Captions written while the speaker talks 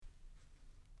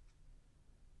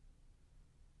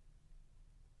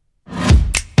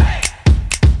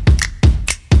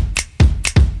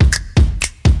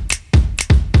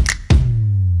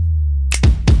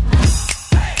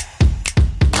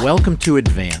Welcome to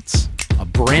Advance, a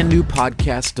brand new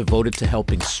podcast devoted to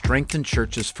helping strengthen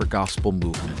churches for gospel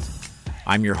movement.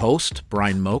 I'm your host,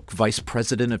 Brian Moak, Vice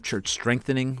President of Church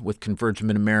Strengthening with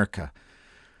Convergement America.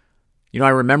 I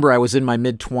remember I was in my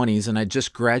mid-20s and I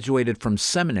just graduated from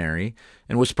seminary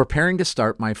and was preparing to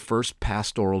start my first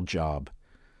pastoral job.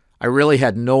 I really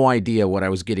had no idea what I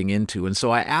was getting into, and so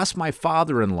I asked my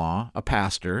father-in-law, a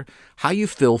pastor, how you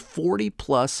fill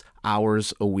 40-plus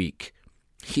hours a week.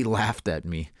 He laughed at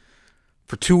me.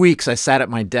 For 2 weeks, I sat at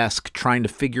my desk trying to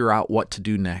figure out what to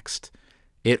do next.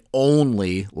 It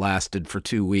only lasted for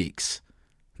 2 weeks.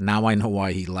 Now I know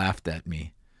why he laughed at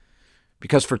me.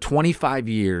 Because for 25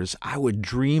 years, I would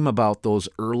dream about those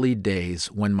early days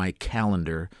when my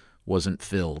calendar wasn't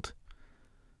filled.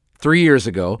 3 years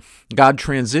ago, God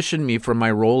transitioned me from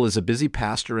my role as a busy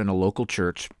pastor in a local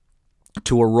church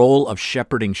to a role of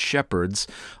shepherding shepherds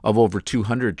of over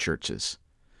 200 churches.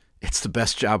 It's the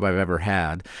best job I've ever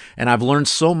had, and I've learned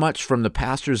so much from the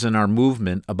pastors in our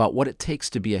movement about what it takes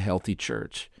to be a healthy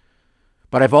church.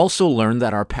 But I've also learned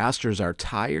that our pastors are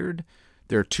tired,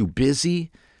 they're too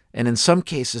busy, and in some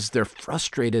cases they're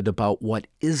frustrated about what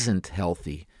isn't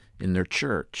healthy in their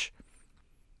church.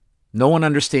 No one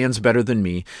understands better than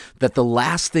me that the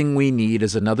last thing we need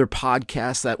is another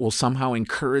podcast that will somehow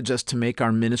encourage us to make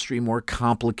our ministry more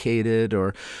complicated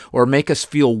or make us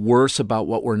feel worse about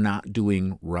what we're not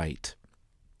doing right.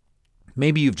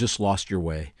 Maybe you've just lost your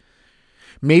way.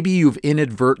 Maybe you've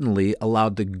inadvertently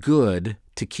allowed the good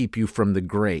to keep you from the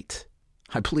great.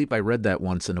 I believe I read that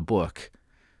once in a book.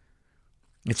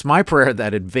 It's my prayer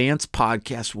that Advance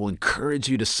Podcast will encourage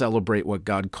you to celebrate what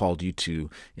God called you to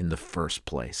in the first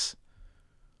place.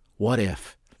 What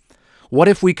if? What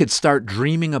if we could start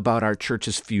dreaming about our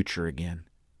church's future again?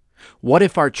 What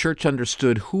if our church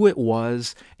understood who it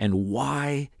was and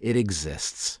why it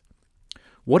exists?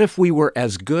 What if we were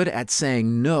as good at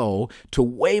saying no to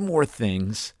way more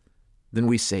things than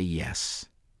we say yes?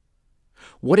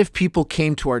 What if people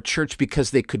came to our church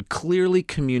because they could clearly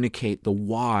communicate the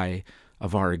why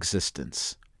of our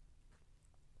existence?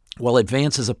 Well,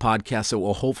 Advance is a podcast that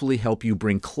will hopefully help you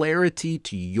bring clarity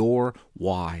to your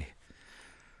why.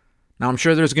 Now, I'm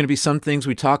sure there's going to be some things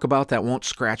we talk about that won't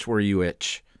scratch where you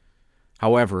itch.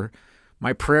 However,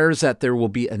 my prayer is that there will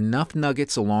be enough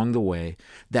nuggets along the way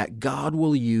that God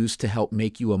will use to help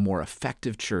make you a more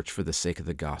effective church for the sake of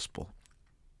the gospel.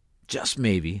 Just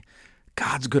maybe,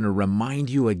 God's going to remind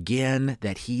you again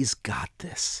that He's got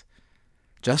this.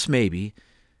 Just maybe,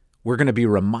 we're going to be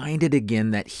reminded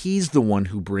again that He's the one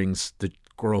who brings the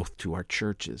growth to our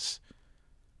churches.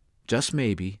 Just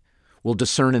maybe, we'll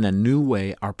discern in a new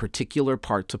way our particular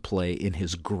part to play in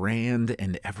His grand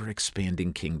and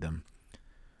ever-expanding kingdom.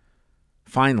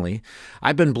 Finally,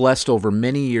 I've been blessed over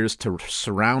many years to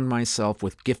surround myself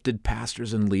with gifted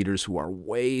pastors and leaders who are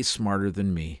way smarter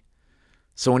than me.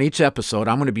 So in each episode,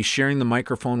 I'm going to be sharing the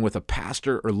microphone with a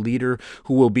pastor or leader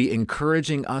who will be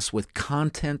encouraging us with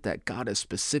content that God has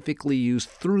specifically used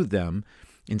through them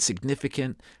in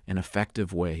significant and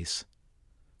effective ways.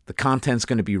 The content's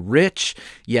going to be rich,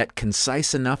 yet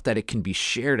concise enough that it can be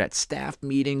shared at staff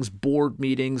meetings, board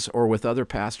meetings, or with other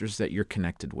pastors that you're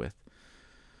connected with.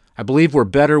 I believe we're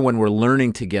better when we're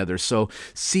learning together, so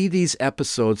see these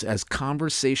episodes as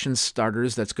conversation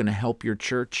starters that's going to help your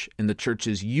church and the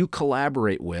churches you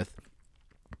collaborate with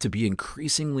to be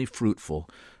increasingly fruitful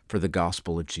for the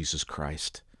gospel of Jesus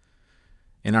Christ.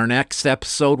 In our next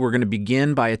episode, we're going to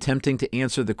begin by attempting to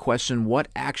answer the question, what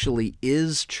actually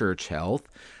is church health,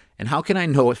 and how can I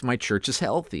know if my church is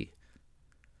healthy?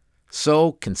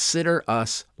 So consider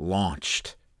us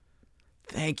launched.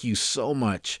 Thank you so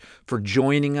much for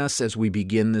joining us as we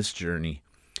begin this journey.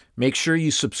 Make sure you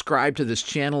subscribe to this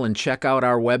channel and check out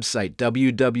our website,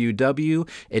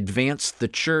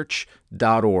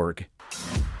 www.advancethechurch.org.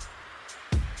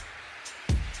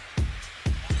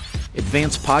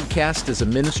 Advance Podcast is a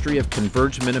ministry of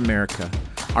Convergement America.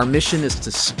 Our mission is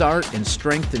to start and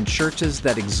strengthen churches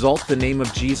that exalt the name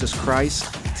of Jesus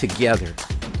Christ together.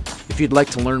 If you'd like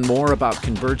to learn more about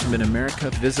Convergement America,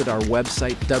 visit our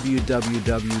website,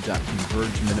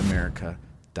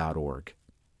 www.convergementamerica.org.